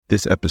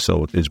This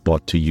episode is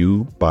brought to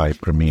you by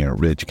Premier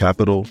Ridge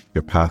Capital.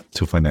 Your path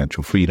to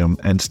financial freedom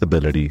and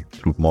stability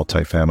through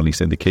multifamily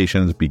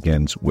syndications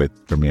begins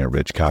with Premier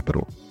Ridge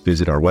Capital.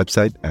 Visit our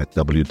website at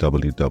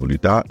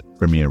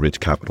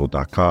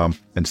www.premierridgecapital.com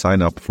and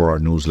sign up for our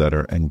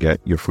newsletter and get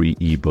your free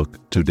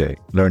ebook today.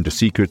 Learn the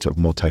secrets of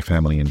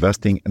multifamily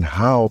investing and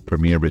how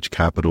Premier Ridge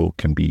Capital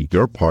can be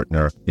your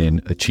partner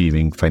in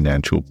achieving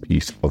financial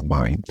peace of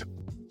mind.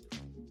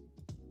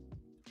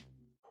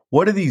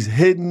 What are these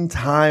hidden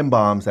time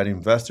bombs that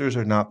investors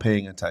are not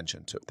paying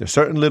attention to? There's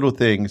certain little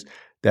things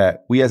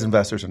that we as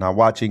investors are not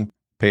watching.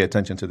 Pay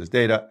attention to this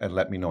data and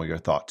let me know your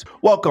thoughts.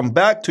 Welcome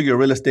back to your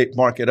real estate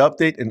market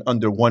update in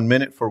under 1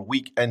 minute for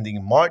week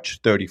ending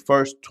March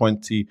 31st,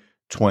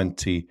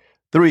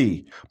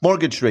 2023.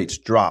 Mortgage rates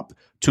drop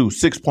to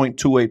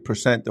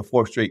 6.28%, the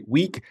fourth straight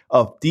week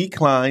of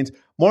declines.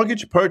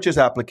 Mortgage purchase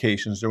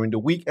applications during the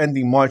week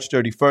ending March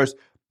 31st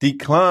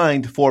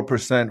declined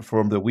 4%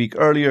 from the week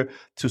earlier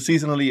to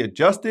seasonally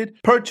adjusted.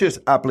 Purchase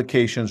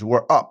applications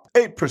were up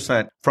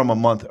 8% from a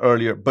month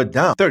earlier, but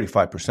down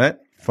 35%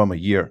 from a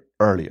year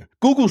earlier.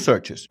 Google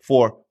searches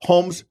for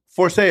homes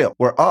for sale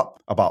were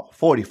up about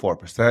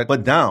 44%,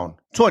 but down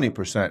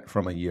 20%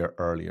 from a year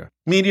earlier.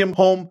 Median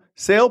home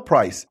sale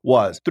price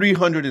was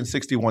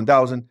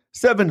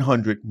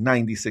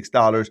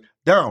 $361,796,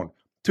 down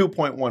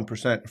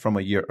 2.1% from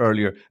a year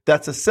earlier.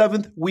 That's the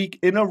seventh week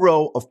in a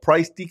row of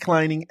price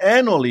declining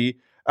annually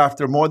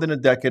after more than a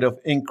decade of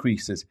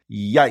increases.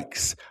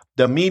 Yikes.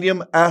 The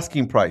median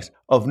asking price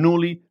of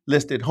newly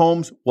listed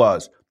homes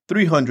was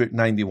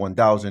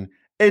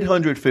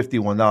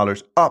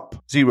 $391,851,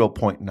 up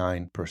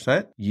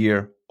 0.9%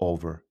 year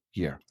over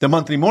year. The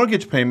monthly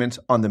mortgage payments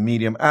on the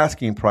median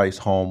asking price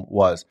home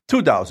was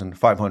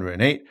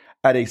 $2,508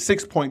 at a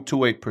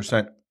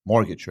 6.28%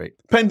 mortgage rate.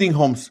 Pending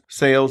homes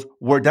sales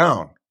were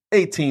down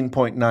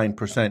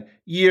 18.9%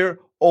 year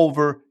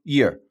over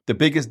year, the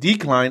biggest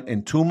decline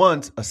in 2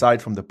 months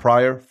aside from the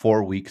prior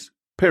 4 weeks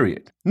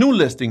period. New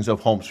listings of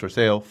homes for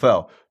sale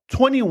fell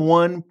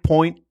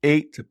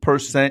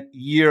 21.8%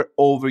 year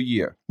over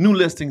year. New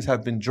listings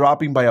have been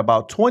dropping by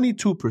about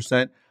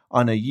 22%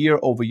 on a year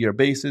over year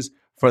basis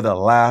for the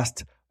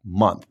last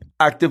month.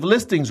 Active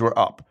listings were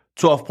up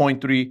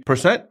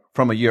 12.3%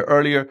 from a year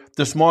earlier,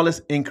 the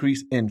smallest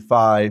increase in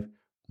 5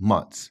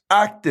 months.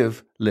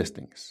 Active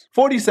listings.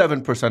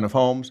 47% of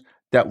homes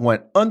that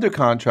went under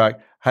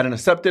contract had an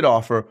accepted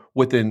offer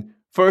within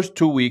first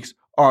 2 weeks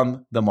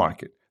on the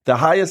market. The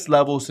highest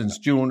level since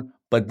June,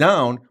 but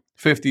down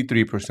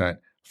 53%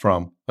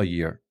 from a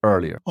year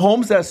earlier.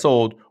 Homes that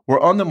sold were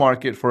on the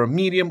market for a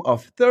median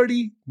of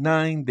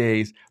 39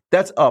 days.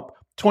 That's up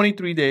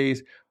 23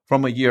 days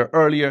from a year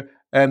earlier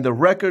and the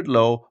record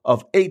low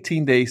of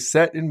 18 days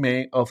set in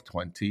May of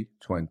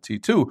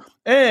 2022.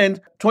 And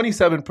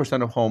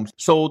 27% of homes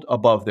sold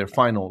above their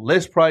final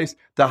list price,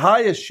 the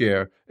highest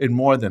share in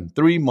more than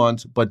 3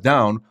 months, but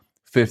down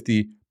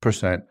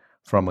 50%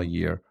 from a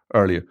year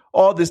earlier.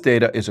 All this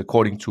data is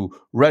according to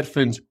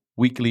Redfin's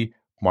weekly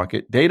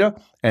market data.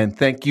 And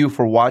thank you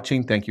for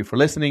watching. Thank you for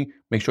listening.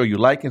 Make sure you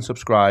like and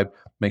subscribe.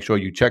 Make sure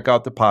you check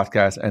out the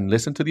podcast and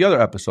listen to the other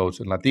episodes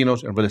in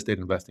Latinos and Real Estate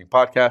Investing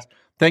Podcast.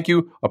 Thank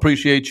you.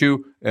 Appreciate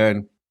you.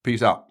 And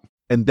peace out.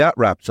 And that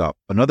wraps up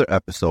another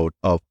episode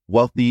of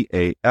Wealthy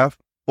AF,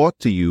 brought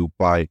to you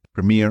by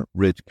Premier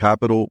Ridge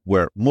Capital,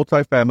 where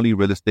multifamily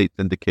real estate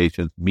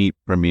syndications meet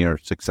premier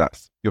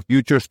success. Your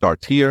future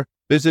starts here.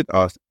 Visit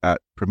us at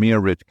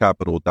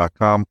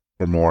premierridgecapital.com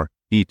for more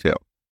details.